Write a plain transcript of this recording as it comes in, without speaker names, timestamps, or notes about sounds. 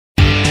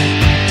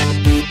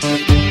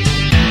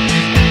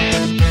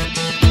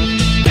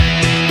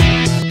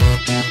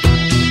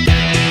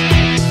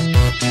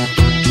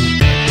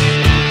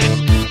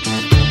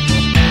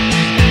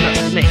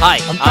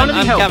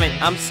I'm coming.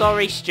 I'm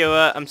sorry,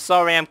 Stuart. I'm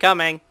sorry. I'm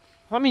coming.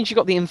 That means you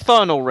got the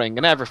infernal ring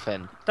and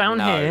everything. Down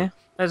here,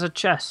 there's a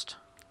chest.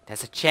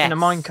 There's a chest. In a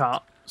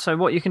minecart. So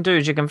what you can do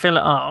is you can fill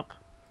it up.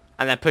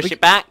 And then push it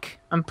back?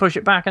 And push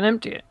it back and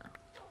empty it.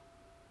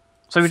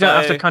 So we don't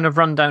have to kind of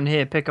run down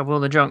here, pick up all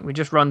the junk. We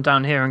just run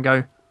down here and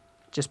go,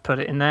 just put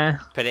it in there.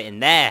 Put it in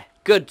there.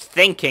 Good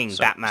thinking,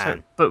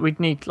 Batman. But we'd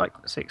need like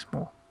 6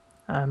 more.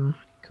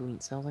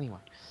 Coolant cells anyway.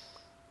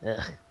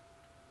 Ugh.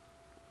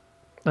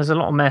 There's a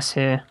lot of mess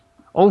here.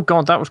 Oh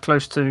god, that was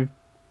close to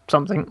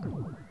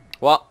something.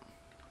 What?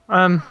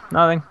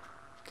 Nothing.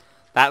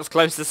 That was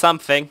close to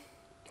something.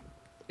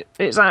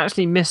 It's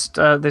actually missed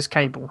this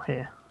cable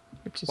here,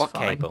 which is what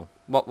fine. Cable?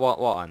 What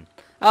one?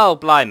 Oh,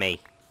 blimey.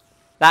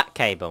 That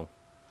cable.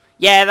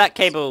 Yeah, that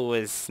cable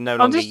was no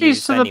longer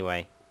used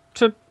anyway.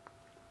 To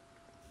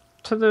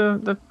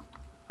the...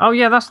 Oh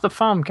yeah, that's the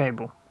farm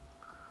cable.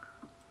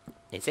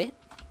 Is it?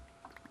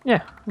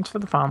 Yeah, it's for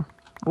the farm.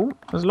 Oh,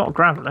 there's a lot of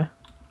gravel there.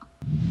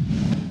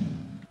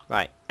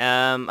 Right.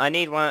 I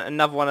need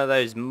another one of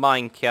those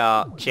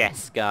minecart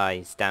chest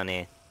guys down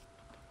here.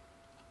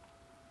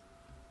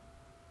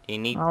 Do you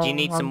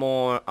need some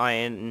more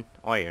iron?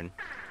 Iron.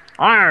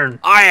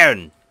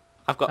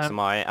 I've got some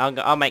iron.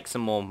 I'll make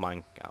some more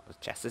minecart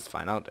chests. It's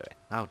fine. I'll do it.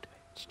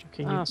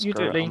 Okay, you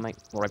do it, Lee. I'll make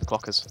more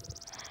overclockers.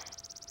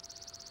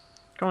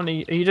 Come on, are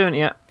you doing it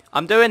yet?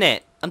 I'm doing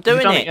it. I'm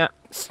doing it. Yet?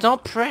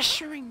 Stop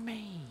pressuring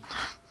me.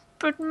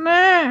 But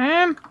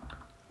ma'am.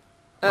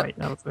 Wait,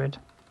 that was weird.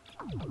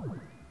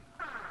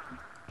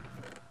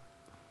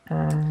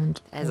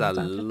 And there's a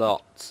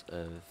lot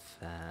of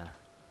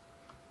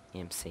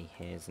EMC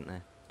here, isn't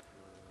there?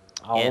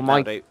 Oh,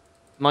 yeah,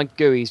 my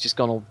GUI's just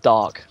gone all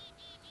dark.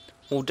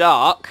 All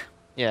dark?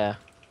 Yeah.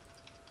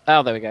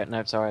 Oh, there we go.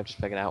 No, sorry, I just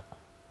figured it out.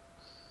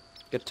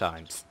 Good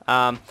times.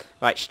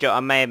 Right, Stuart, I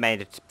may have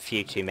made a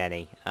few too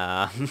many.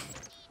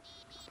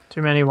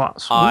 Too many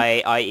what?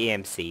 I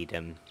EMC'd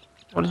them.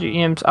 What did you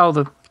EMC? Oh,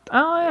 the...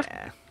 Oh,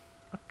 yeah.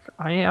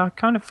 I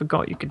kind of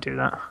forgot you could do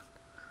that.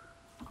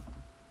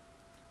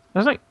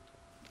 There's, like,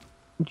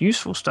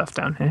 useful stuff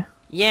down here.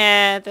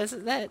 Yeah,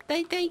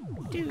 they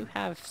do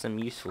have some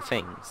useful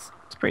things.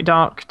 It's pretty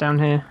dark down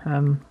here.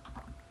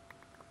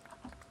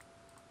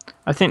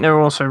 I think they're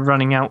also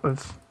running out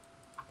of...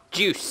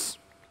 Juice.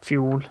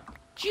 Fuel.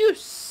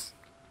 Juice.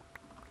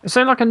 Is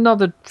there like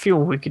another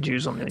fuel we could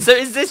use on these? So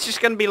is this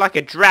just going to be like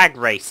a drag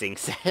racing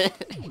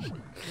set?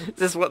 Is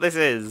this what this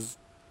is?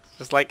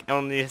 Just like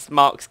on this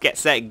marks, get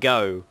set,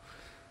 go.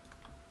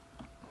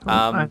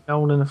 I have a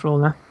hole in the floor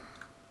there.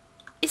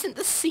 Isn't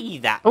the sea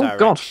that God.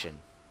 direction?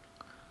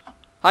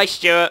 Hi,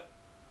 Stuart.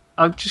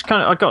 I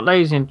got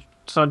lazy and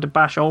decided to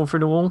bash a hole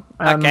through the wall.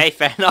 Okay,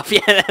 fair enough.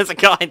 Yeah, there's a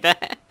guy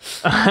there.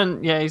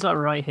 And yeah, he's like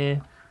right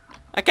here.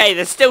 Okay,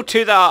 there's still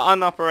 2 that are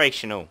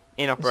unoperational.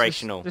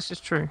 Inoperational. This is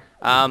true.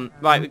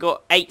 Right, we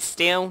got 8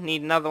 steel.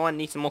 Need another one.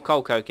 Need some more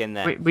coal coke in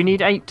there. We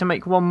need 8 to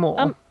make 1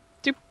 more.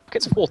 Do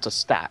buckets of water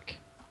stack?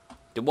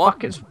 Do what?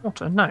 Buckets of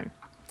water? No.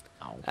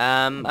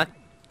 Oh.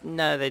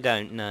 No, they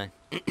don't. No.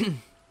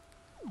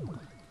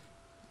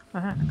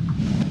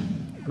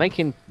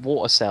 Making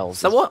water cells.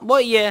 So what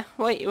are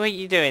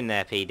you doing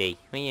there, PD?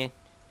 What are you?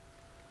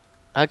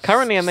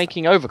 Currently, I'm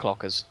making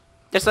overclockers.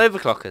 Just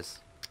overclockers.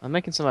 I'm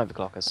making some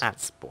overclockers.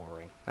 That's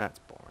boring. That's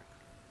boring.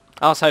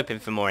 I was hoping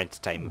for more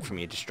entertainment from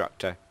you,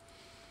 Destructo.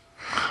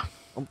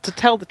 To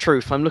tell the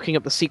truth, I'm looking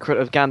up the secret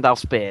of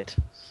Gandalf's beard.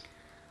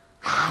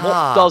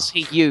 What does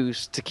he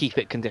use to keep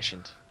it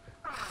conditioned?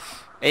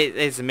 It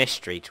is a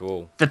mystery to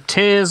all. The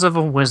tears of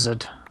a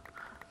wizard.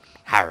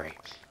 Harry.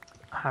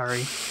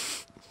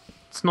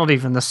 It's not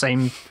even the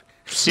same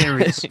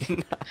series.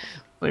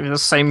 Not even the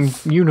same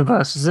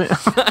universe, is it?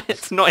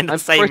 It's not in the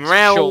same pretty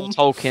realm.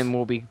 Sure Tolkien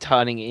will be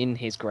turning in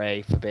his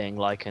grave for being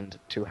likened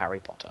to Harry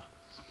Potter.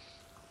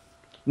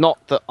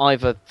 Not that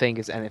either thing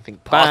is anything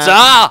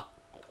bad.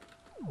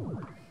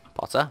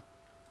 Potter?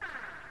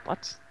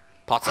 What?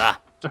 Potter.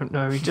 Don't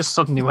know, he just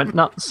suddenly went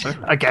nuts. So,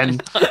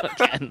 again.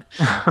 Again.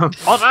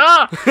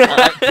 Potter!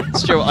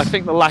 Stuart, I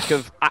think the lack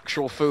of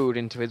actual food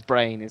into his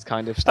brain is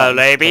kind of...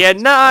 Arabian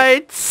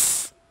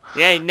Nights!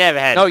 Yeah, he never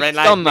had a friend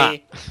like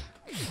me.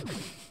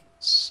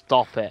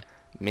 Stop it.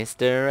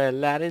 Mr.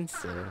 Aladdin,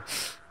 sir.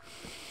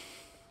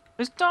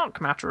 Is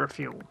dark matter a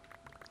fuel?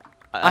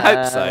 I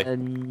hope so.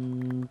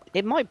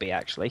 It might be,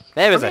 actually.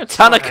 There is a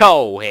ton of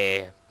coal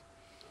here.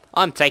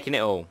 I'm taking it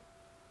all.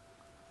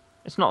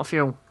 It's not a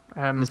fuel.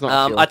 It's not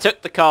a fuel. I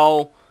took the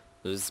coal.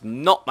 It was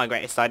not my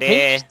greatest idea. Can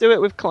you just do it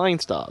with Klein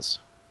stars?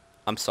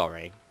 I'm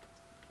sorry.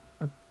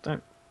 I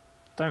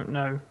don't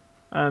know.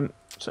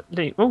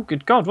 Oh,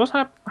 good God!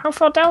 How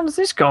far down has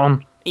this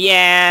gone?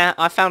 Yeah,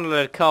 I found a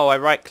load of coal. I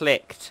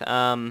right-clicked.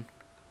 Oh,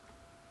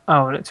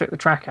 and it took the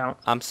track out.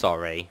 I'm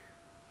sorry.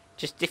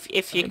 Just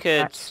if you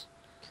could.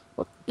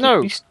 What?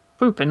 No. He's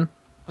pooping.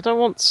 I don't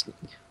want...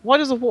 Why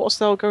does a water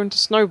cell go into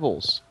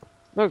snowballs?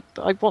 No,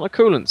 I want a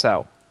coolant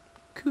cell.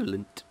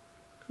 Coolant.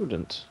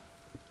 Coolant.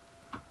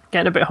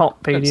 Getting a bit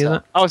hot, PD, isn't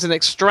it? Oh, it's an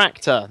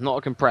extractor, not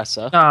a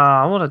compressor.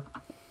 Ah, what a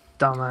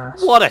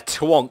dumbass. What a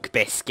twonk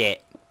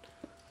biscuit.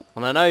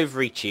 On an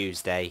ovary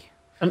Tuesday.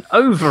 An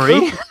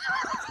ovary?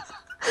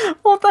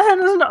 What the hell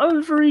is an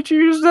ovary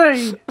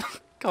Tuesday?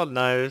 God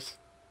knows.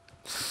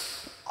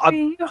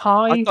 I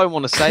I don't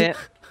want to say it.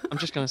 I'm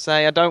just going to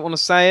say I don't want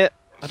to say it.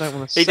 I don't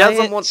want to say it. He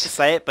doesn't want to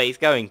say it, but he's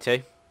going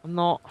to. I'm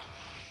not.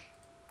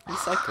 He's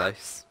so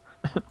close.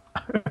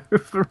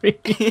 Ovary.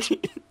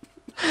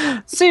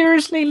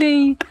 Seriously,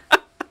 Lee?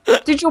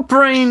 Did your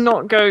brain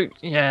not go,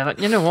 yeah, like,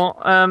 you know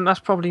what, that's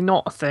probably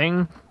not a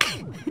thing.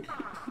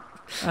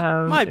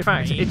 In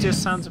fact, it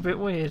just sounds a bit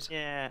weird.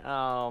 Yeah,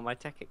 oh, my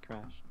Tekkit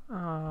crashed.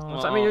 Oh,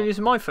 does that mean you're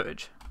using my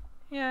footage?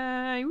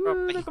 Yay,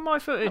 woo, look at my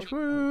footage,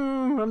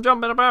 woo, I'm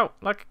jumping about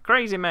like a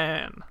crazy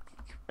man.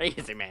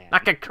 Crazy man.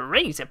 Like a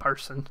crazy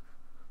person.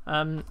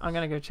 I'm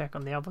gonna go check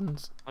on the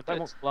ovens. I don't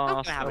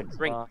want glass. have a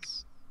drink.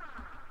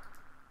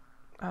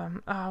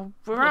 Oh,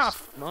 we're out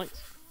of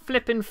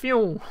flipping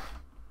fuel.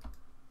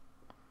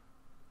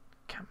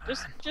 Come on.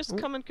 Just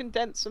come and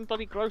condense some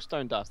bloody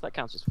glowstone dust. That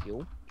counts as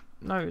fuel.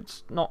 No,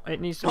 it's not. It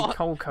needs to be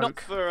coal coke. Not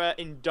for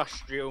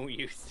industrial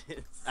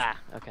uses. Ah,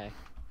 okay.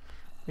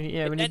 We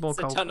need more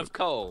coal. It's a ton of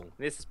coal.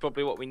 This is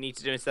probably what we need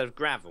to do instead of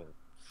gravel.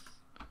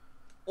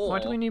 Or why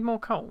do we need more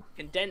coal?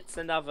 Condense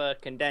another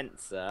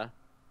condenser,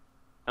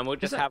 and we'll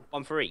just have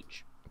one for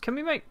each. Can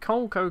we make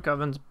coal coke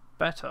ovens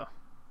better?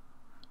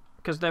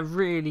 Because they're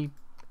really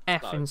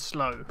effing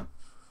slow.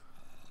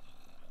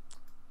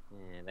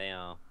 Yeah, they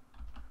are.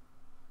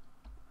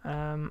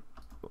 And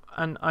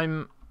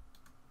I'm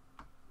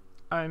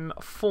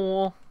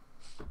 4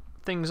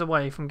 things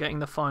away from getting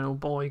the final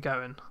boy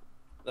going.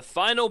 The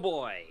final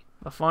boy.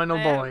 The final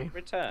boy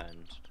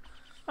returned.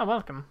 Oh,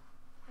 welcome.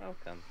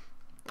 Welcome.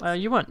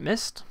 You weren't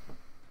missed.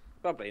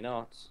 Probably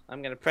not.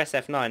 I'm going to press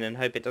F9 and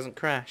hope it doesn't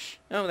crash.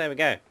 Oh, there we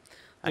go.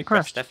 I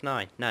crashed. pressed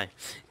F9. No, it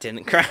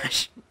didn't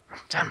crash.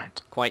 Damn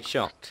it. Quite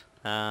shocked.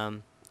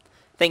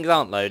 Things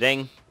aren't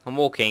loading. I'm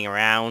walking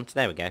around.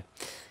 There we go.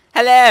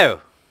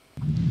 Hello.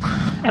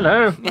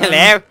 Hello.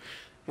 Hello.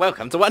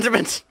 Welcome to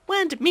Wonderment.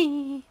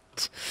 Wonderment.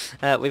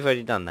 We've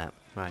already done that.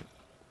 Right.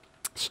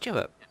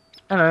 Stuart.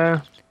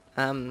 Hello.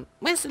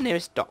 Where's the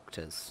nearest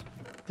doctors?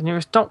 The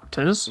nearest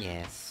doctors?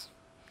 Yes.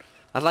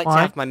 I'd like to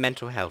have my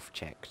mental health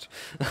checked.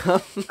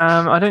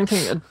 I don't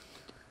think...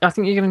 I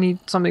think you're going to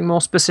need something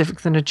more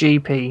specific than a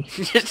GP.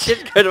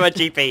 Just go to a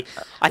GP.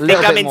 I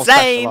think I'm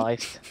insane.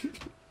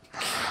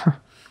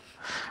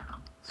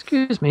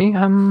 Excuse me,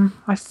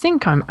 I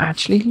think I'm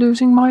actually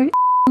losing my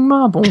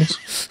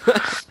marbles.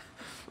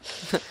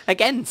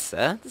 Again,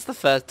 sir. This is the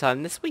first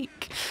time this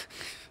week.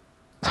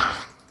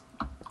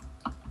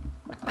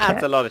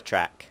 That's a lot of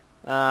track.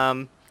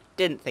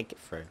 Didn't think it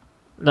through.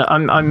 Look,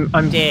 I'm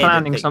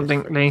planning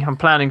something, Lee. I'm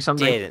planning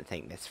something. Didn't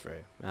think this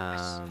through.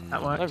 That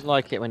I works. don't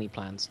like it when he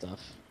plans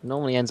stuff. It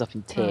normally ends up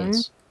in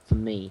tears for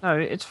me. No,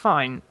 it's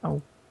fine.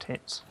 Oh,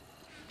 tits.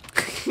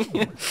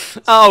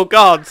 Oh,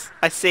 God.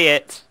 I see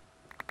it.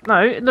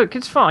 No, look,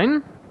 it's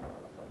fine.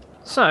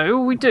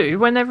 So, we do,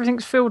 when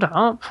everything's filled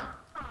up,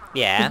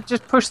 Yeah. we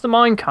just push the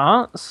mine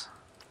carts.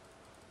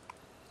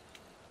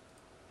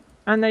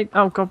 And they...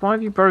 Oh, God, why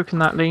have you broken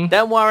that, Lee?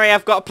 Don't worry,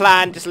 I've got a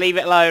plan. Just leave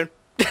it alone.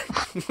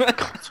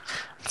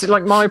 Is it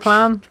like my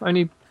plan?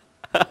 Only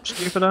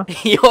stupider?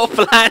 Your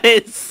plan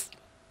is...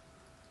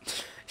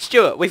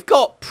 Stuart, we've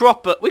got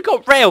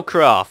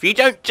railcraft. You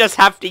don't just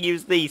have to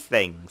use these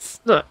things.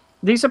 Look,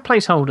 these are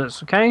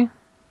placeholders, okay?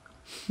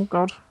 Oh,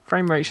 God.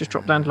 Frame rate's just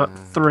dropped down to like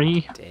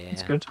 3. Dear.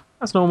 That's good.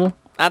 That's normal.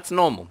 That's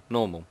normal.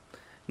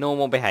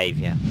 Normal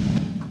behaviour.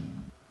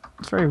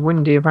 It's very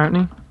windy,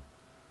 apparently.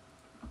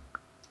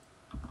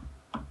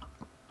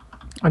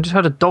 I just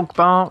heard a dog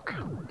bark.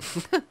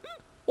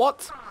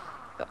 What?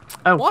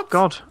 Oh, What?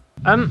 God.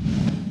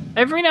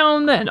 Every now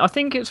and then, I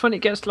think it's when it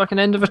gets to like an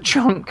end of a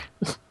chunk,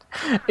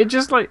 it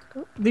just like,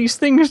 these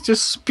things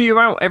just spew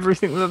out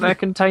everything that they're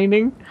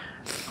containing.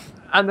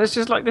 And there's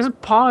just like this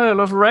pile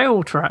of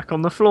rail track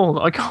on the floor that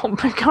I can't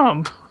pick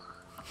up.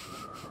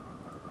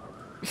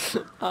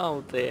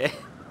 Oh, dear.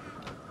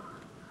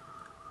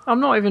 I'm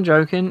not even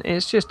joking.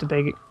 It's just a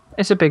big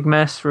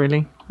mess,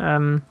 really.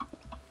 I'm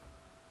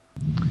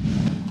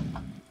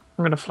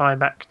gonna fly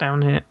back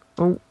down here.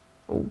 Oh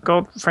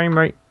God, frame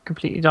rate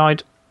completely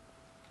died.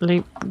 Lee,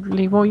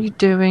 what are you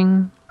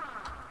doing?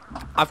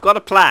 I've got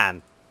a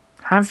plan.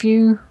 Have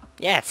you?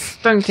 Yes.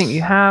 Don't think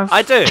you have.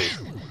 I do.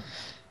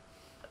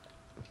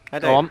 I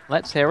do. Go on,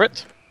 let's hear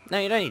it. No,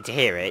 you don't need to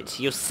hear it.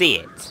 You'll see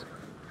it.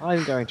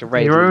 I'm going to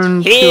raid Your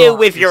own Lee's... Here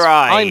with your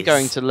eyes. I'm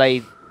going to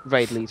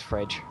raid Lee's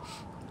fridge.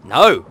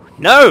 No.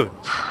 No.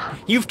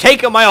 You've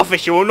taken my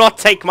office. You will not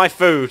take my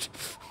food.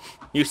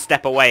 You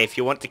step away if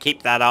you want to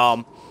keep that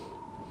arm.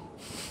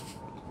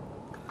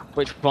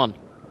 Which one?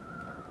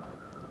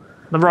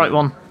 The right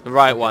one. The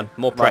right one.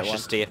 More Right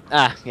precious one. to you.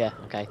 Ah, yeah,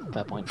 okay,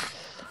 fair point.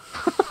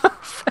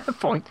 Fair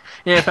point.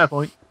 Yeah, fair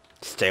point.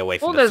 Stay away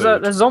from Well, the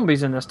food. there's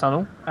zombies in this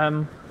tunnel.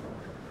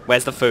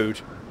 Where's the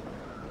food?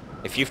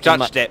 If you've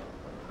touched it,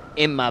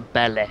 In my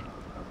belly.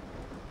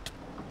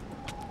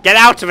 get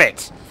out of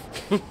it!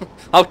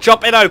 I'll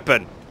chop it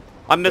open.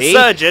 I'm the See?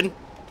 surgeon.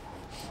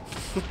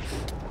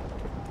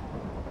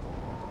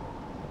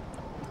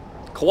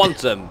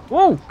 Quantum.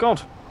 Whoa,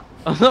 God.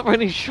 I'm not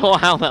really sure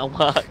how that'll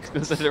work,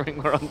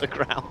 considering we're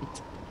underground.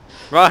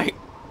 Right.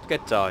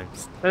 Good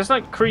times. There's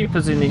like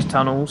creepers in these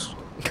tunnels.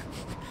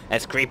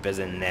 There's creepers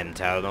in them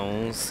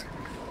tunnels.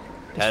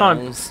 It's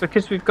fine,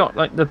 because we've got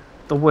like the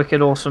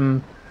wicked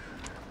awesome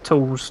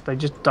tools. They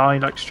just die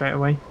like straight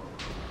away.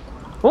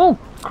 Oh,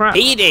 crap.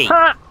 Petey!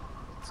 Ha!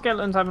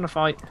 Skeletons having a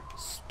fight.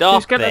 Stop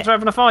Two skeletons are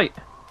having a fight.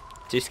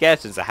 Two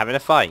skeletons are having a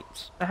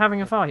fight. They're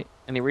having a fight.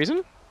 Any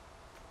reason?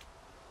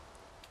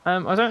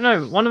 I don't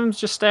know. One of them's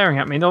just staring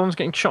at me. The other one's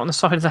getting shot on the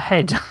side of the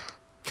head.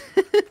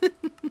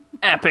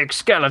 Epic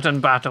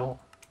skeleton battle.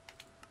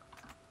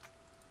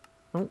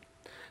 Oh,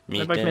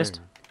 they both missed.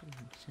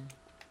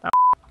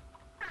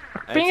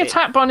 Being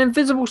attacked by an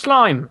invisible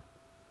slime.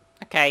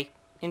 Okay,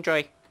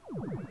 enjoy.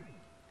 I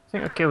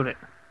think I killed it.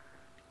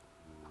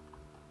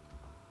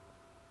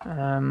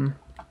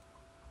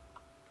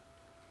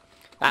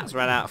 That's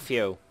run out of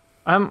fuel.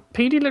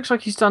 PD looks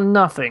like he's done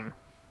nothing.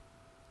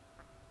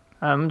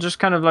 Just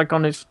kind of like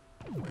on his...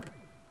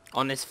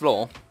 On his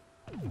floor.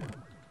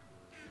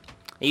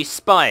 Are you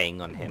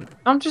spying on him?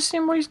 I'm just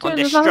seeing what he's doing. On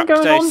There's nothing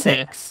going Destructo on 6.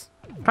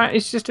 here. In fact,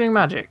 he's just doing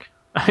magic.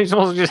 He's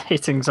also just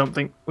hitting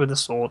something with a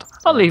sword.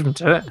 I'll leave him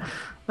to it.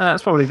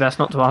 It's probably best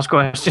not to ask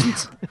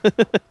questions.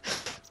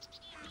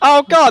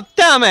 Oh god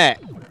damn it!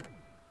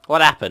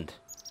 What happened?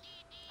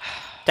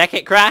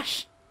 Tekkit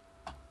crash?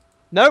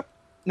 Nope.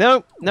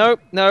 No.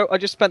 I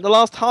just spent the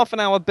last half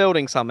an hour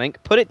building something,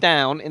 put it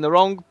down in the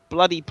wrong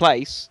bloody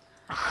place,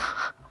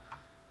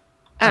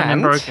 And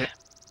and broke it.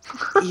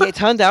 it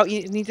turned out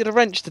you needed a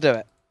wrench to do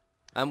it.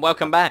 And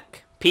welcome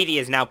back. PD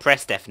has now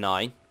pressed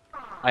F9.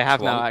 I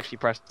have now Swonk. actually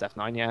pressed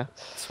F9, yeah.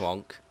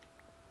 Swonk.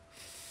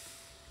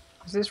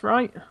 Is this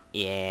right?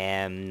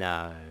 Yeah,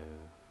 no.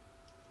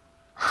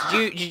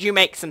 Did you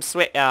make some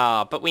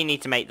but we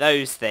need to make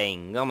those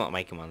things. I'm not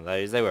making one of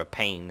those. They were a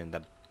pain in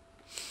the...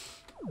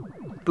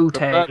 Booty.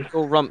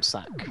 Vertical rump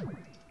sack.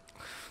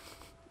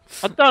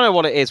 I don't know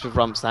what it is with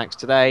rump sacks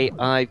today.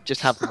 I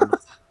just have them.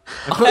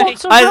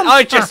 What's a I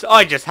rump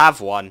just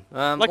have one.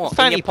 Like what, a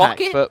fanny in your pack,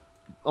 pocket? but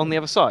on the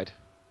other side.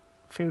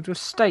 Filled with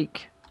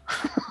steak.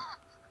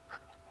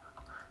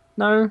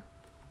 No,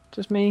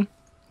 just me.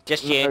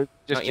 Just you, No,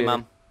 just not your you.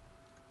 mum.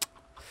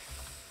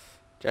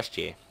 Just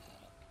you.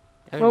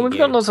 Well, Only we've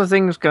got you. lots of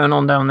things going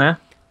on down there.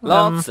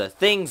 Lots of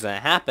things are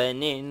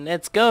happening.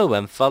 Let's go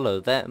and follow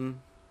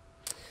them.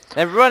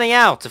 They're running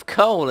out of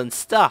coal and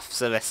stuff,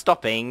 so they're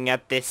stopping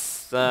at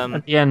this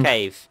At the end.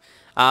 cave.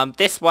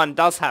 This one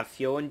does have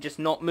fuel and just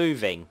not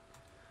moving.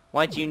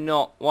 Why are you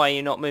not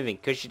moving?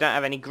 Because you don't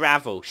have any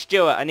gravel.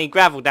 Stuart, I need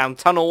gravel down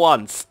tunnel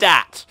 1.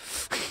 Stat.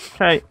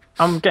 Okay,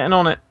 I'm getting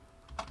on it.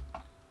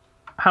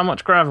 How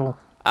much gravel?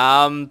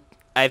 A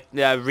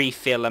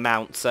refill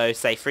amount, so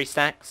say 3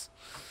 stacks.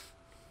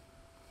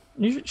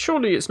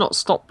 Surely it's not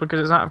stopped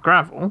because it's out of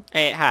gravel.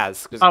 It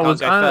has, because it can't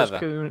go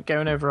further. It's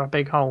going over a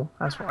big hole.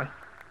 That's why.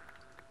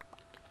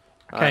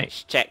 Okay.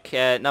 Right, check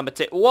number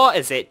 2. What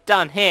is it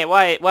done here?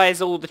 Why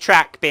is all the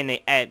track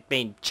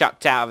been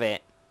chucked out of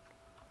it?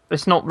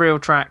 It's not real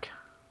track.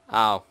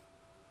 Oh,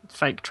 It's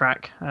fake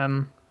track.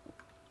 Ooh,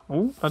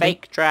 buddy.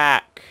 fake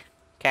track.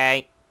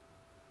 Okay.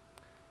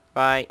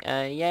 Right.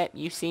 Yeah,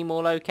 you seem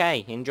all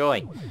okay.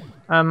 Enjoy.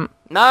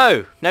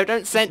 No,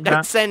 don't send. Don't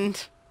That-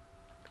 send.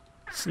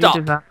 You Stop.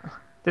 did that.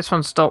 This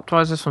one's stopped.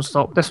 Why is this one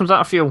stopped? This one's out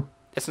of fuel.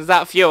 This one's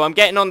out of fuel. I'm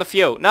getting on the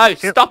fuel. No,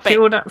 stop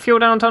it. Fuel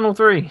down tunnel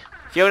 3.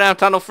 Fuel down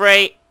tunnel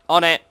 3.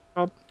 On it.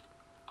 God.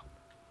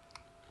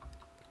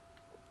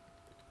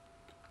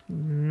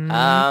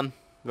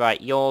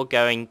 Right. You're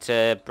going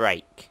to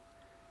break.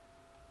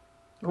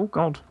 Oh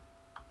god.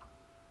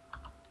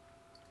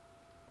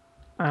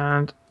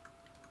 And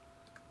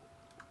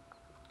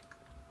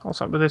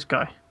what's up with this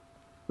guy?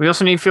 We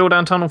also need fuel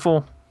down tunnel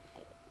 4.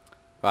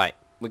 Right.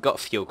 We've got a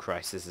fuel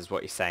crisis, is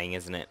what you're saying,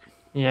 isn't it?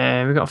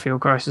 Yeah, we got a fuel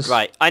crisis.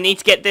 Right. I need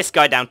to get this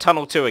guy down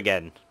tunnel 2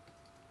 again.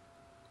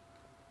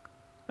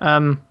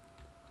 Go.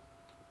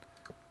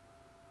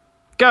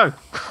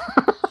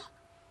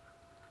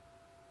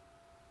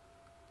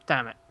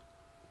 Damn it.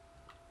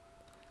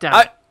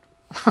 Damn it.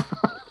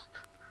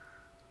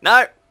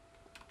 No.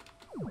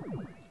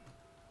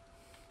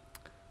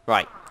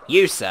 Right.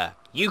 You, sir.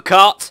 You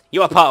cart.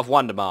 You are part of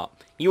Wondermart.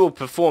 You will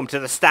perform to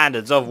the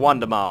standards of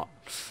Wondermart.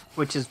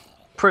 Which is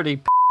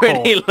pretty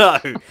Pretty low.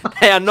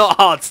 They are not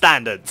hard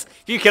standards.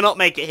 If you cannot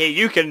make it here,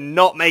 you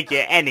cannot make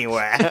it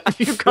anywhere. If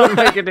you can't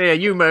make it here,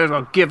 you may as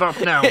well give up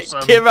now,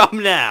 son. Give up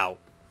now.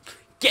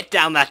 Get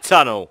down that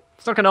tunnel.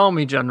 It's like an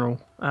army general,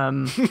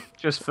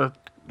 just for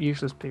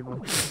useless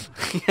people. If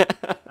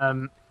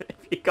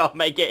you can't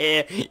make it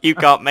here, you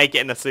can't make it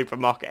in a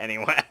supermarket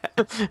anywhere.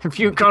 If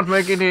you can't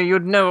make it here,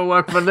 you'd never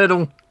work for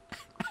Lidl.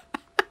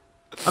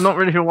 I'm not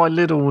really sure why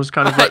Lidl was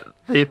kind of like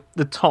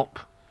the top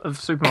of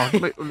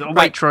supermarket.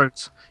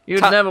 Waitrose. You'd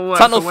never work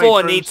Tunnel for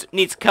 4 Waitrose.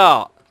 needs a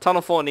cart.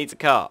 Tunnel 4 needs a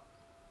cart.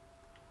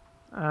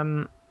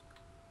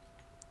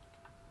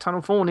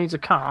 Tunnel 4 needs a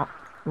cart.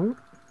 Ooh.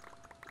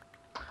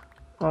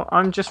 Well,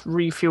 I'm just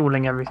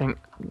refueling everything.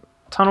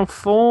 Tunnel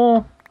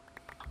 4...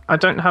 I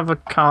don't have a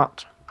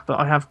cart, but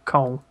I have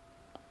coal.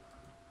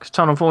 Because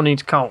Tunnel 4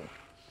 needs coal.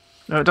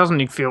 No, it doesn't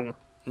need fuel.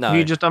 No. Have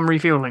you just done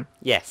refueling?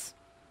 Yes.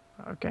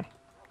 Okay.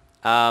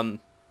 Okay,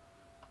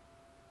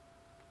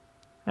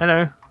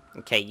 Hello.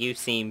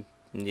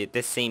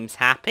 this seems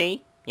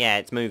happy. Yeah,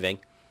 it's moving.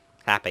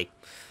 Happy.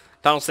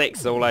 Tunnel 6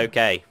 is all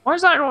okay. Why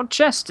is that got a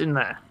chest in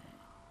there?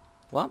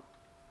 What?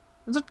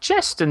 There's a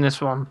chest in this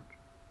one.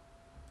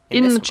 In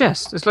In this the one?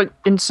 chest. It's like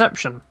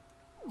Inception.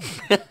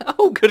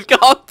 Oh, good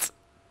God!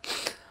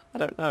 I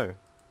don't know.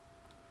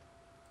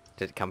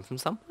 Did it come from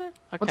somewhere?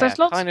 Okay, there's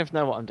I lots- kind of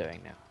know what I'm doing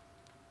now.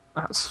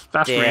 That's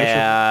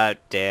reassuring.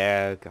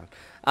 Dear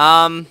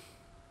God.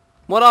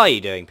 What are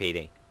you doing,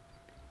 PD?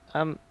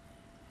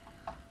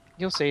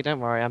 You'll see.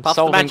 Don't worry. I'm Puff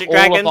the solving magic all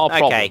dragon? of our Okay.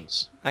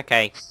 problems.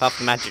 Okay, Puff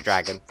the Magic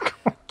Dragon.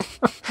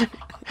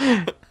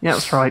 Yeah,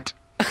 that's right.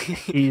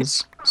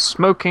 He's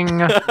smoking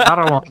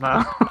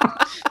marijuana.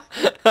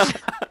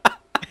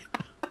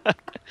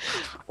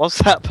 What's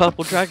that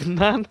purple dragon,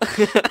 man?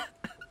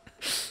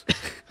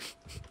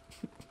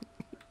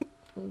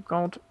 Oh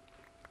God.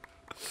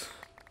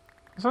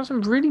 There's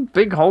some really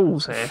big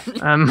holes here.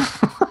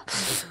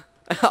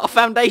 Our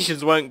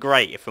foundations weren't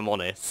great, if I'm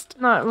honest.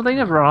 No, well they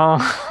never are.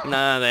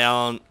 No, they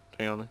aren't, to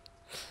be honest.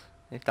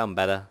 They've done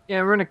better.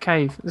 Yeah, we're in a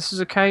cave. This is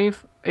a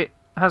cave. It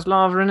has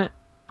lava in it.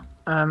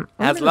 It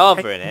has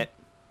lava in it.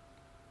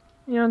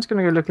 Yeah, I'm just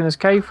gonna go look in this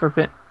cave for a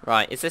bit.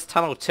 Right, is this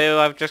tunnel 2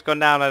 I've just gone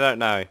down? I don't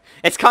know.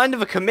 It's kind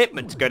of a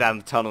commitment to go down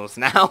the tunnels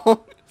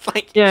now. It's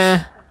like,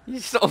 Yeah, you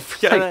sort of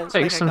go there, it's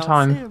take like I some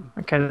can't see time. 'em.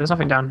 Okay, there's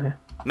nothing down here.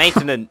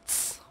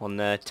 Maintenance on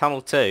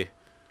tunnel 2.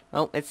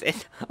 Oh, it's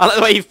I like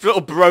the way you've sort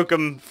of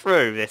broken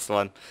through this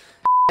one. It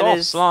Oh,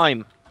 is-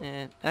 slime.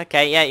 Yeah,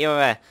 okay, yeah, you're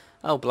there.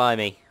 Oh,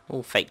 blimey.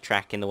 All fake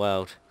track in the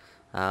world.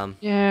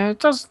 Yeah, it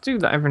does do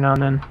that every now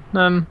and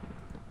then.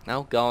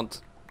 Oh, God.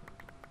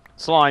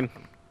 Slime.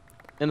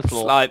 In the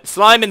floor.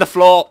 Slime in the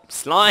floor.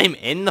 Slime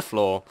in the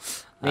floor.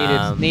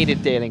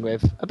 Needed dealing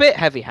with. A bit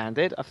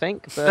heavy-handed, I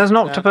think. But, There's an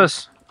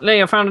octopus.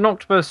 Lee, I found an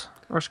octopus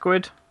or a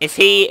squid Is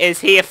he a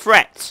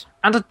threat?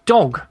 and a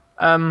dog.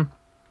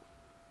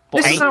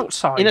 This is in-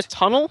 outside. In a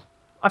tunnel?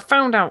 I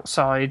found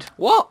outside.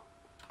 What?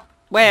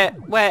 Where?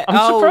 I'm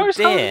Oh,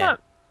 surprised how dear. that.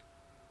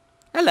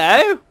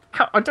 Hello?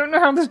 I don't know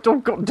how this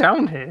dog got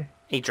down here.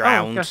 He Oh,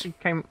 drowned. I guess he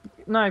came.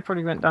 No, he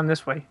probably went down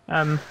this way.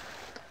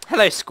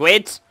 Hello,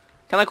 Squid.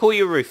 Can I call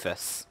you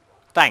Rufus?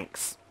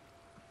 Thanks.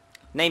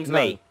 Name's No.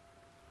 me.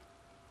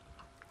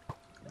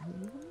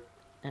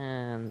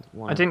 And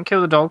one. I didn't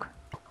kill the dog.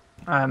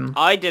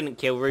 I didn't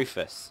kill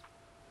Rufus.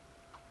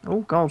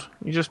 Oh God,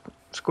 you just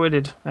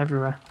squidded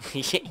everywhere.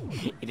 He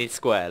did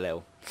squirt a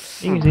little.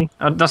 Easy.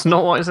 That's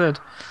not what I said.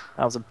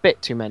 That was a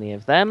bit too many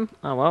of them.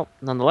 Oh well,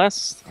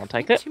 nonetheless, I'll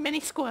take it. Too many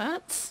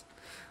squirts?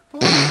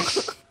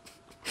 What?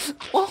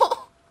 What?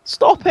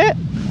 Stop it!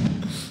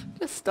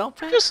 Just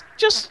stop it. Just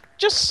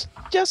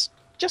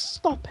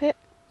stop it,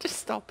 Just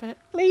stop it.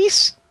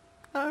 please.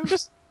 No.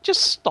 Just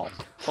stop.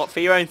 What, for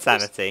your own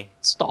sanity?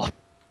 Stop.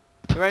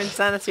 Your own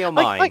sanity or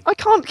mine? I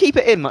can't keep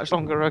it in much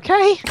longer,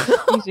 okay?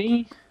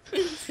 Easy.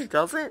 He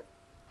does it.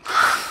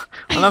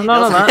 I'll have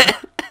none of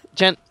that.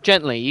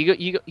 Gently.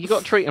 You got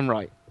to treat him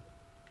right.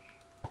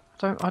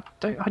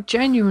 I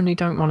genuinely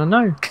don't want to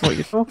know what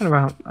you're talking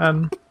about.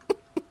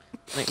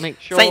 Make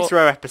sure. Saints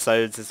Row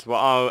episodes is what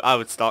I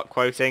would start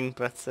quoting,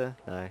 but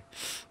no,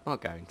 not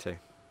going to.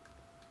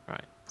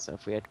 Right. So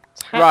if we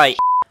attack. Right.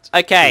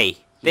 Okay.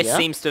 This Yeah.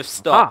 seems to have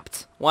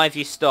stopped. Why have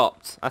you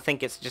stopped? I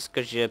think it's just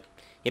because you're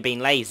being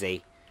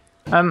lazy.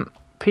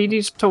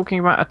 PD's talking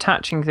about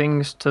attaching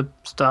things to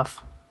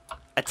stuff.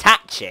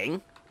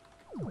 Attaching?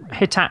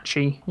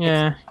 Hitachi,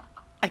 yeah.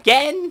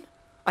 Again?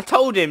 I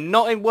told him,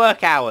 not in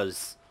work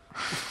hours.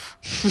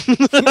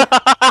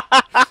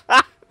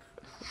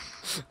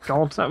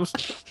 God, that was...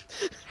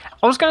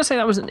 I was going to say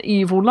that was an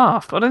evil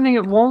laugh, but I don't think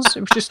it was.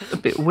 It was just a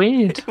bit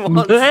weird. It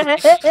was.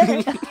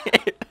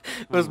 It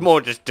was more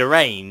just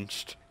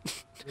deranged.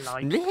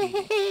 Like,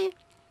 come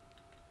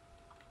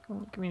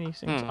on, give me these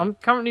things. I'm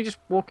currently just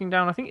walking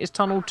down, I think it's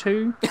tunnel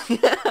 2.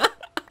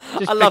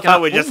 I love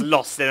how we're just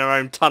lost in our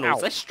own tunnels.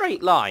 Ow. They're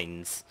straight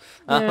lines.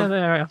 Yeah,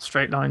 they're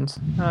straight lines.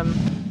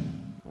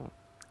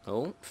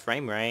 Oh,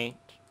 frame rate.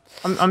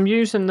 I'm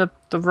using the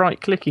right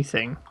clicky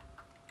thing.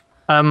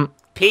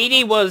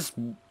 PD was...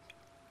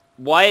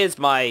 Why is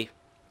my...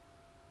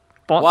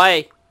 What?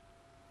 Why?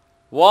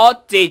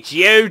 What did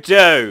you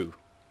do?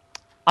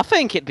 I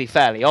think it'd be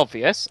fairly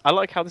obvious. I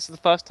like how this is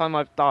the first time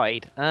I've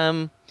died.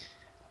 I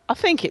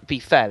think it'd be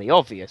fairly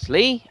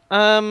obviously.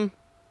 The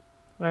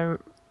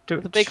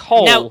The big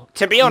hole. Now,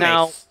 to be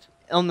honest...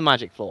 now on the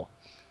magic floor.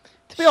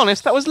 To be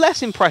honest, that was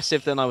less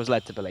impressive than I was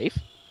led to believe.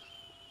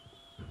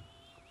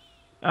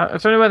 I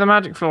don't know where the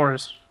magic floor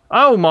is.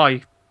 Oh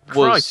my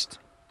Christ!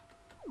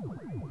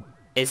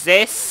 Is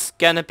this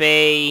gonna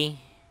be...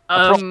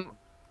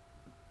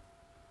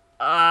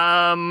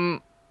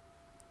 Oh!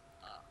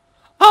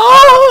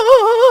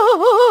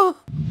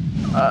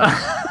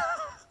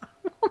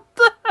 What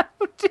the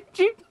hell did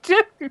you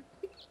do?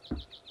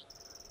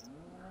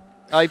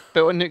 I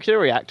built a nuclear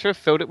reactor,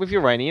 filled it with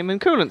uranium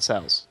and coolant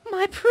cells.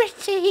 My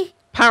pretty...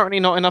 Apparently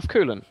not enough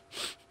coolant.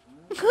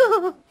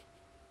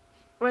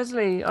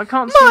 Wesley, I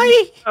can't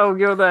My- see. Oh,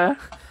 you're there.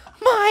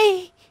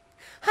 Hi.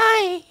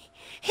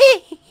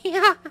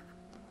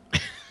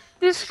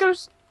 This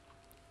goes.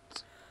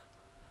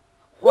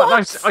 Well, I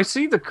What?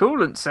 see the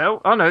coolant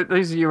cell. Oh no,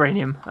 these are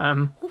uranium.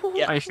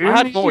 Yeah, I I assume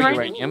had it's more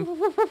uranium.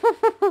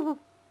 uranium.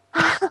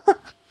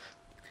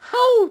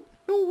 Oh,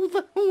 all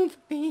the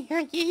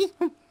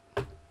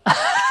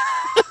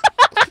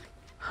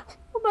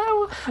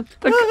Well,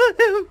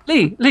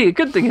 Lee, a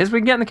good thing is we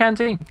can get in the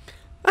canteen.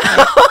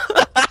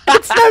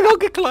 It's no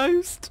longer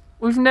closed.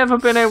 We've never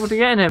been able to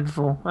get in here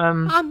before.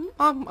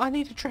 I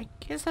need a drink.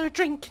 Is there a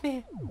drink in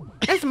here?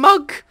 There's a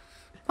mug.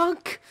 Oh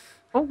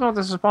god,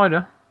 there's a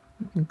spider.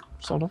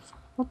 Sort of.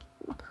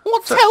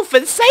 What's health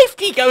and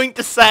safety going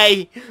to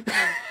say?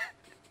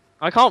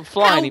 I can't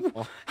fly How?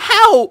 anymore.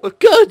 How?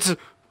 Good.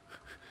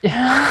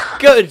 Yeah.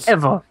 Good.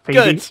 Ever, PD,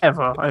 Good.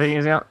 ever. I think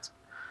is the answer.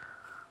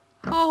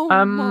 Oh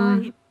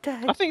my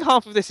day. I think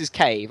half of this is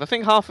cave. I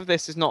think half of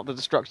this is not the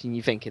destruction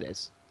you think it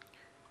is.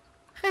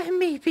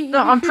 Maybe. No,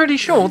 I'm pretty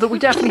sure that we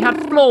definitely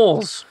had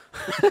floors.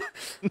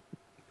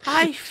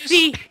 I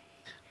see.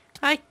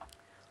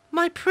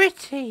 My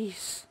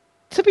pretties.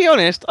 To be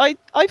honest, I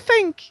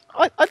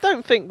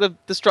don't think the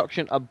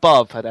destruction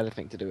above had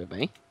anything to do with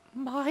me.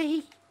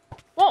 My.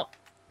 What?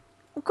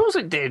 Of course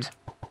it did.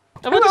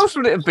 Now, Where where else does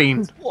would it have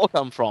been? water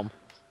come from?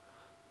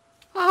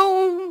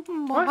 Oh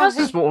my. Where has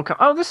this water come?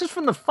 Oh, this is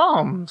from the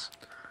farms.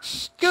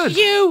 Good.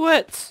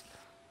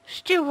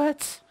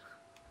 Stuart.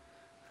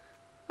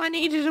 I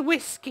needed a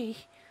whiskey.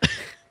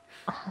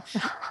 I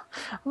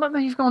like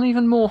that you've gone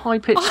even more high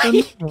pitched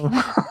than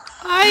normal.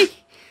 I.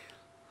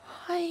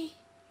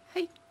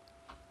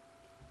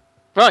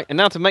 Right, and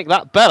now to make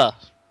that better.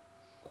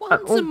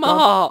 What's oh a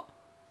mart?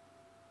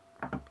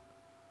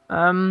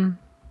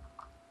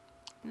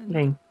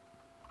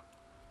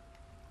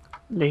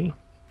 Lee.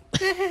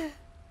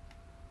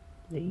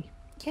 Lee.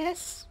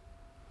 Yes.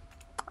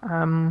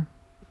 Should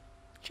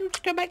we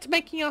just go back to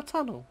making our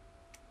tunnel?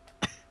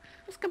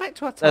 Let's go back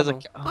to our There's a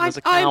tunnel. c- there's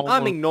a cow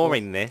I'm on-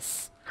 ignoring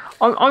this.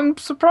 I'm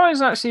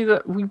surprised actually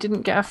that we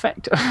didn't get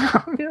affected.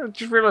 I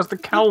just realised the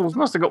cows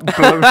must have got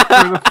blown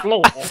through the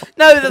floor.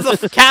 No,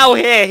 there's a cow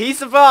here. He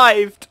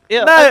survived.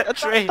 Yeah, no,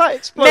 that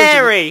explosion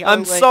Mary, was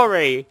I'm no way-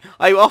 sorry.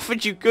 I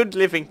offered you good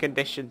living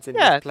conditions in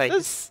Yeah, this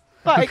place.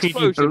 that He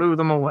explosion, blew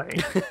them away.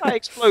 that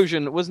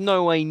explosion was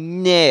no way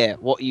near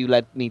what you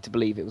led me to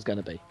believe it was going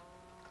to be.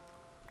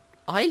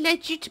 I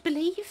led you to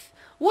believe?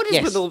 What is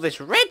Yes. with all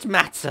this red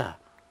matter?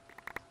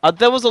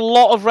 There was a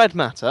lot of red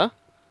matter.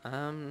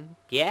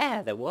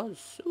 Yeah, there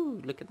was. Ooh,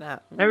 look at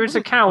that. There is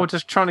a cow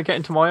just trying to get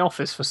into my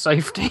office for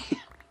safety.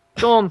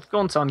 Go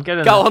on, son, get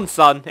in Go there. on,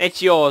 son. It's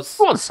yours.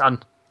 Go on,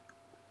 son.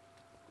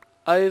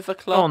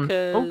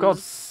 Overclockers. Oh, God.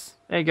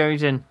 There you go,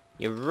 he's in.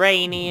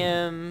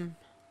 Uranium.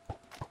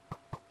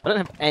 I don't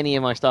have any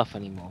of my stuff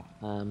anymore.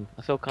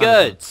 I feel kind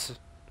Good. of...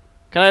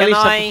 Can I at Can least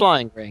have I- the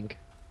flying ring?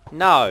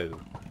 No,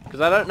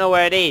 because I don't know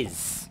where it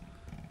is.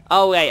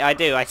 Oh, wait, I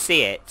do. I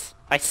see it.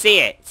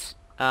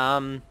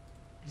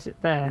 Is it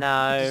there?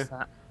 No. What is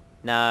that?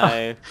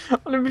 No.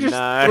 I'm just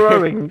No.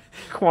 throwing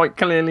quite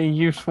clearly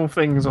useful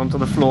things onto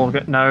the floor.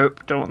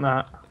 Nope, don't want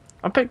that.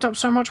 I picked up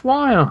so much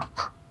wire.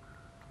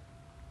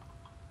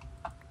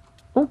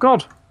 Oh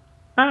god.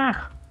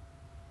 Ah.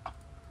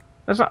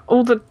 There's like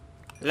all the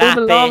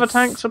lava Lapis.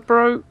 tanks are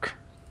broke.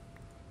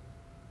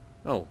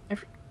 Oh,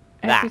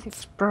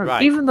 Everything's broke.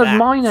 Right, Even the that.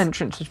 mine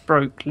entrance is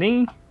broke,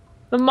 Lee.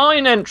 The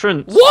mine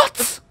entrance.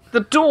 what?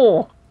 The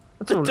door.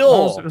 That's The all it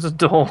door? was. It was a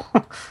door.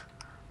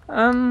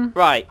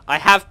 Right, I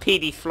have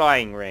PD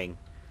flying ring.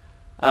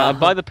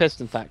 By the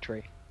piston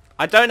factory.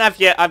 I don't have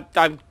your...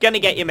 I'm gonna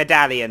get your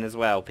medallion as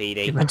well,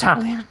 PD. The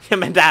medallion. Your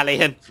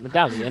medallion.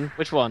 Medallion?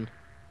 Which one?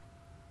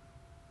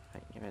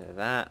 Right, get rid of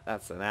that.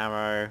 That's an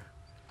arrow.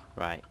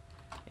 Right.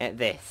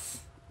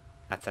 This.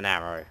 That's an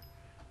arrow.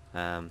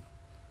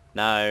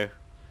 No.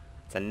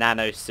 It's a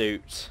nano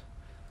suit.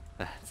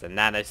 It's a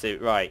nano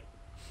suit. Right.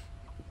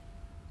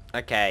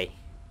 Okay.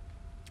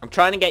 I'm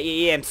trying to get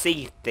your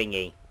EMC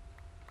thingy.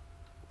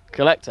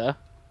 Collector?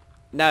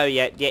 No,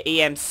 your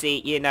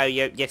EMC, you know,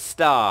 your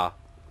star.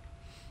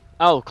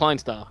 Oh,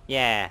 Kleinstar.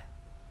 Yeah.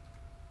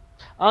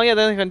 Oh yeah,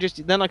 then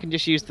I can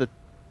just use the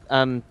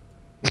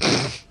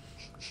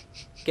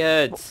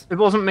Good. It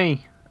wasn't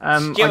me. I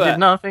Stuart. did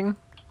nothing.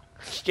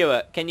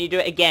 Stuart, can you do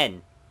it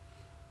again?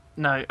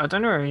 No, I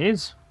don't know where he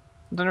is.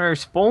 I don't know where he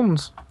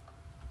spawns.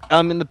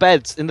 in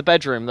the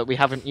bedroom that we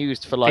haven't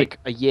used for like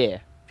a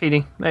year.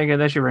 PD, there you go,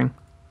 there's your ring.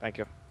 Thank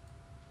you.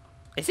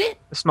 Is it?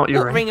 It's not your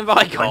What ring. ring have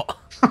I got?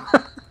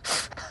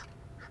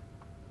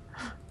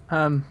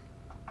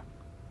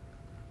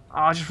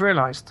 I just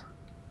realised.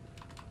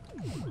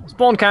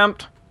 Spawn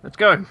camped. Let's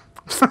go.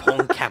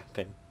 Spawn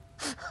camping.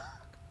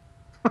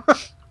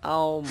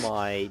 Oh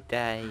my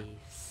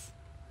days.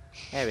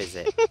 Where is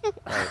it? There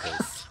it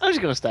is. I'm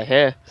just gonna stay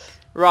here.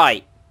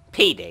 Right,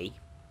 PD.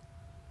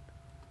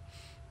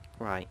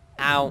 Right,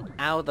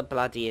 how the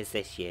bloody is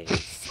this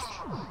used?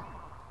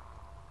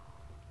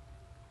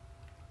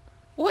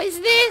 What is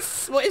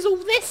this? What is all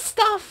this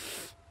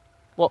stuff?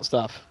 What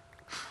stuff?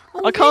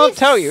 All I can't this?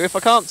 tell you if I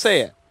can't see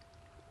it.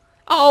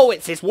 Oh,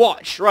 it's his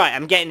watch. Right,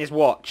 I'm getting his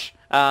watch.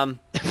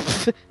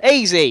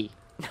 Easy.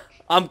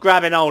 I'm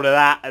grabbing hold of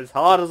that as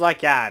hard as I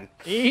can.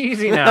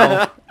 Easy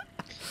now.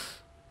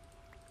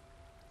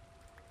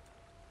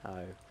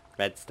 Oh,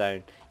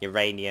 redstone,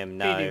 uranium,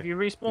 no. Petey, have you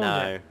respawned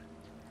No. it?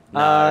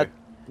 No.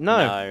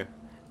 No. No.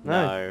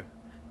 No.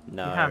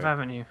 No. You have,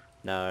 haven't you?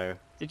 No.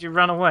 Did you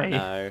run away?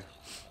 No.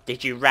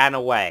 Did you ran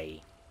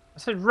away? I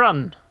said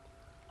run.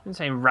 I didn't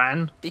say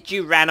ran. Did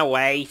you ran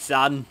away,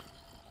 son?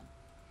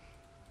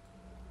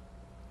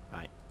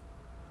 Right.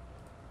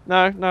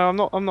 No,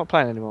 I'm not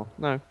playing anymore.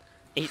 No.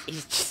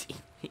 He's just...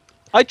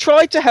 I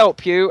tried to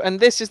help you, and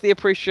this is the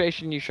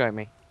appreciation you show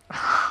me.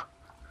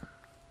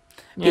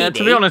 Yeah,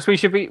 to be PD? honest,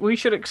 we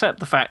should accept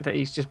the fact that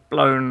he's just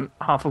blown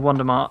half of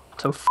Wondermart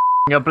to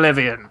f***ing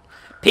oblivion.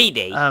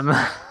 PD,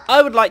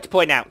 I would like to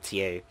point out to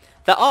you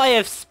that I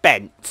have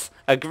spent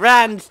a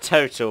grand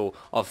total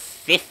of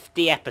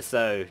 50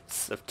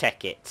 episodes of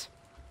Tekkit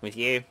with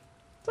you.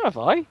 So have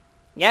I.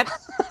 Yep,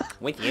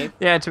 with you.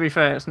 Yeah, to be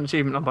fair, it's an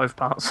achievement on both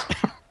parts.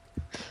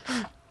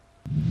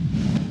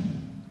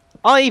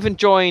 I even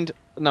joined...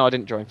 No, I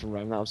didn't join from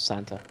Rome. That was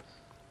Santa.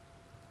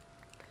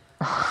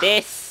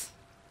 This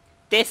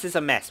is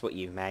a mess what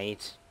you made.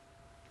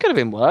 Could have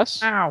been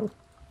worse. Ow.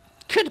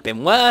 Could have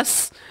been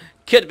worse.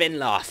 Could have been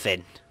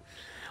laughing.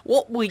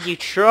 What were you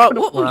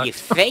What were you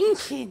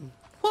thinking?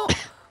 What?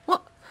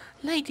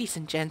 Ladies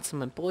and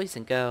gentlemen, boys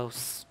and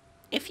girls,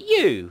 if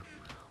you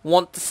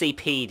want to see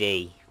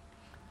PD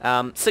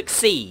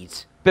succeed,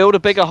 Build a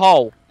bigger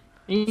hole.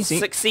 Easy.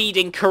 succeed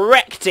in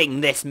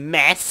correcting this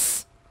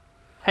mess,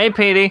 Hey,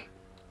 Petey.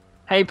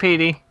 Hey,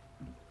 Petey.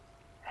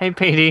 Hey,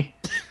 Petey.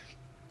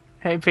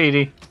 Hey,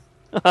 Petey.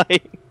 Hi.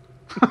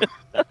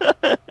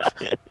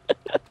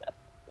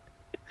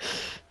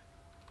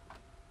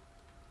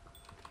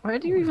 Where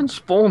do you even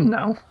spawn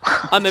now?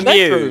 I'm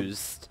Bedroom.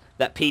 amused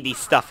that PD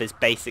stuff is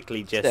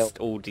basically just Still.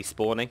 all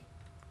despawning.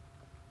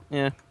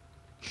 Yeah.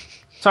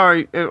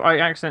 Sorry, I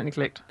accidentally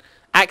clicked.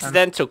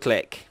 Accidental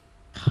click.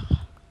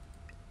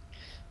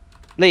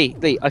 Lee,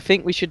 I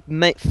think we should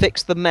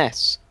fix the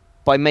mess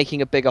by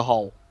making a bigger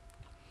hole.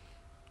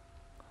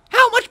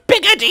 How much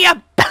bigger do you...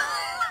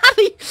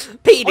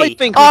 PD, I think we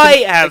can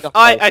have... make a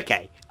hole.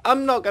 Okay,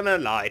 I'm not gonna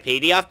lie,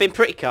 PD. I've been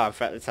pretty calm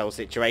throughout this whole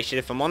situation,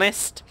 if I'm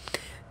honest.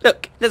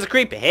 Look, there's a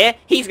creeper here.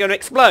 He's gonna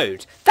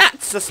explode.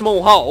 That's a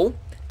small hole.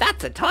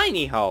 That's a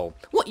tiny hole.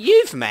 What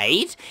you've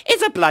made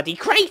is a bloody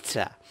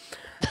crater.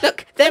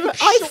 Look, I'm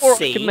sure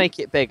I can make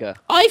it bigger.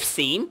 I've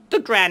seen the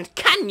Grand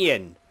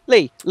Canyon.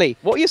 Lee,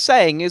 what you're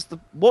saying is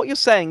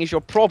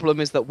your problem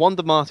is that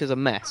Wondermart is a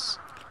mess.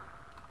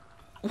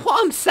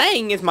 What I'm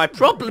saying is my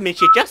problem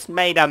is you just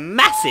made a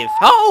massive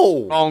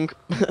hole. Wrong.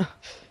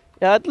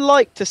 Yeah, I'd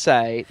like to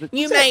say that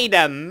You made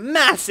a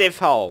massive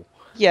hole.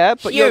 yeah,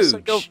 but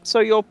Huge. so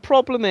your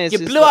problem is You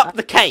is blew that up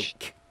the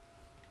cake.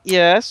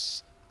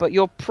 Yes, but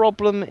your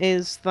problem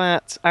is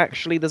that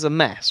actually there's a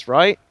mess,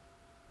 right?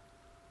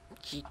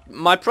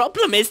 My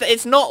problem is that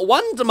it's not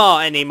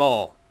Wondermart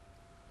anymore.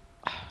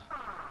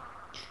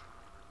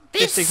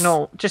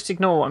 Just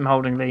ignore what I'm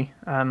holding, Lee.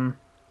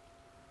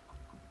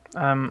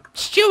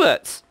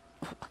 Stuart,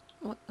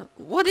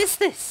 what is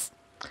this?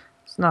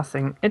 It's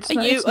nothing. It's Are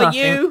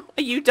nothing.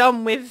 you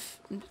done with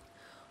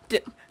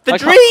the I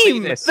can't see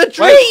dream? this. The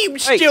Wait, dream,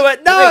 Stuart.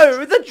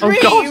 No, the Oh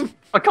dream. God!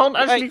 I can't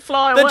actually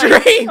fly The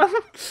away. dream.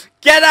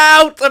 Get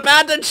out!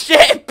 Abandoned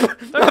ship.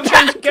 Don't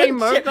change game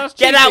mode. That's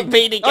Get out, cheating.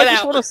 Petey. I Get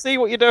just out. want to see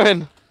what you're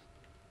doing.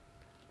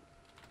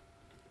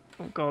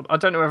 Oh God! I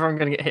don't know whether I'm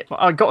going to get hit. But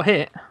I got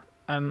hit.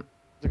 Has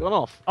it gone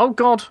off? Oh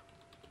God.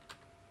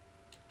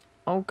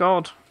 Oh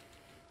God.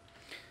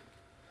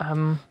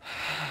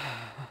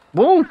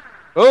 Whoa!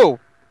 Oh,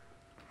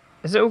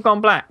 Has it all gone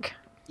black?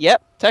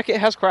 yep. Tekkit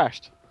has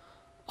crashed.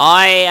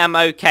 I am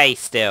okay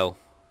still.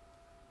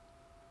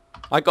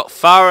 I got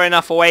far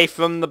enough away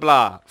from the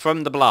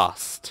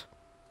blast.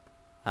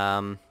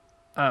 My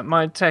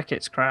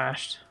Tekkit's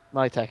crashed.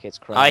 My Tekkit's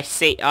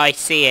crashed. I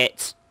see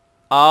it.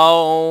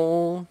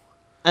 Oh.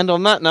 And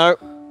on that note,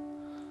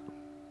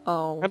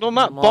 Oh. and on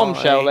that my.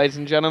 bombshell, ladies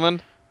and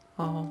gentlemen,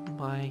 Oh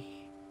my.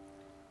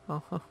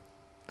 Oh.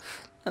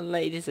 And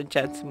ladies and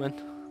gentlemen,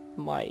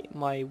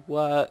 my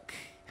work,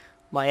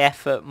 my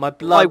effort, my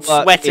blood,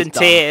 work sweat is and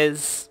done.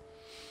 tears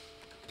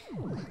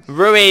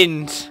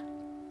ruined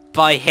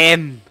by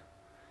him.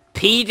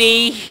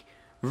 PD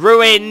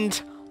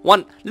ruined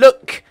one.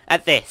 Look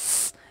at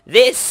this.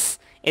 This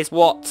is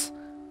what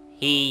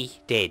he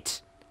did.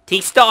 He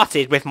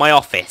started with my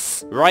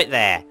office right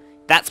there.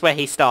 That's where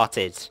he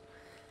started.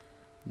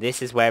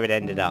 This is where it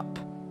ended up.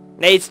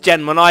 Ladies and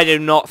gentlemen, I do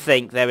not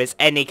think there is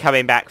any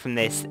coming back from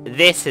this.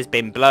 This has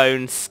been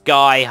blown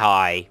sky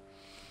high.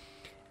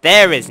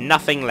 There is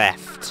nothing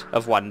left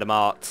of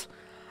Wondermart.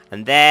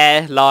 And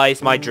there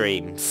lies my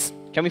dreams.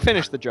 can we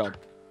finish the job?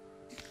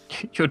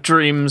 Your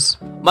dreams.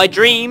 My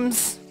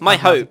dreams, my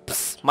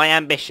hopes, my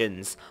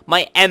ambitions,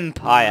 my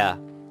empire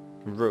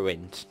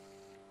ruined.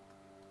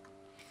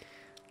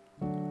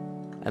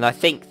 And I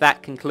think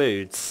that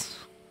concludes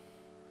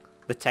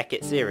the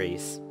Tekkit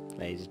series.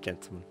 ladies and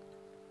gentlemen.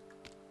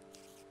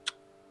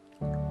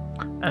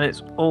 And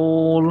it's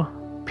all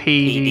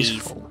PD's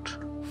PD's fault.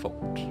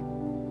 Fault.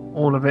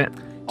 All of it.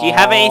 Do you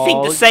have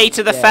anything to Oh, say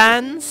to the yeah.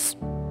 fans?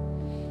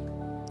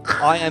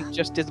 I am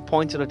just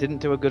disappointed I didn't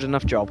do a good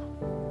enough job.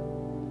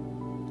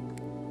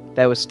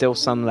 There was still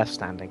some left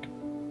standing.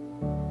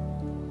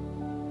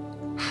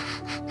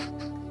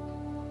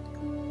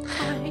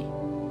 My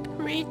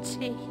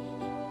pretty.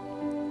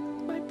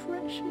 My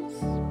precious.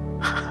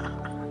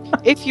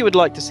 If you would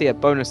like to see a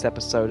bonus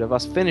episode of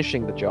us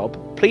finishing the job,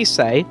 please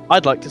say,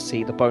 I'd like to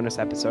see the bonus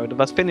episode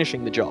of us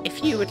finishing the job.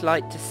 If you would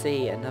like to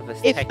see another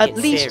If Tekkit at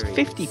least series,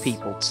 50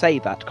 people say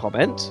that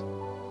comment,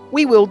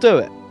 we will do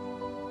it.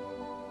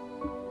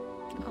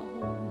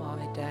 Oh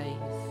my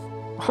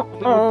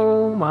days.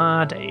 Oh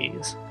my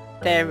days.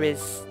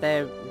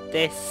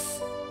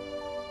 This.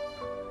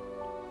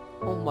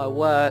 All my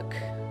work.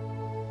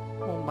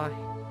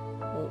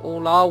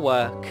 All our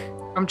work.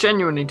 I'm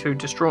genuinely too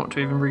distraught to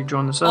even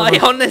rejoin the server.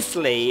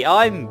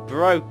 I'm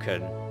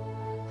broken.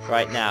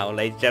 Right now,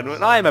 ladies and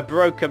gentlemen, I am a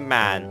broken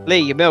man. Lee,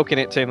 you're milking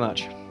it too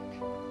much.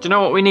 Do you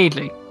know what we need,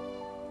 Lee?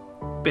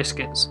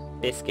 Biscuits.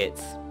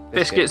 Biscuits.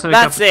 Biscuits and a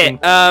That's cup of tea. it.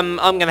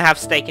 I'm gonna have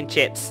steak and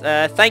chips.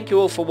 Thank you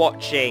all for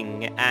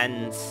watching,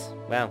 and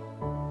well,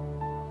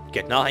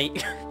 good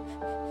night.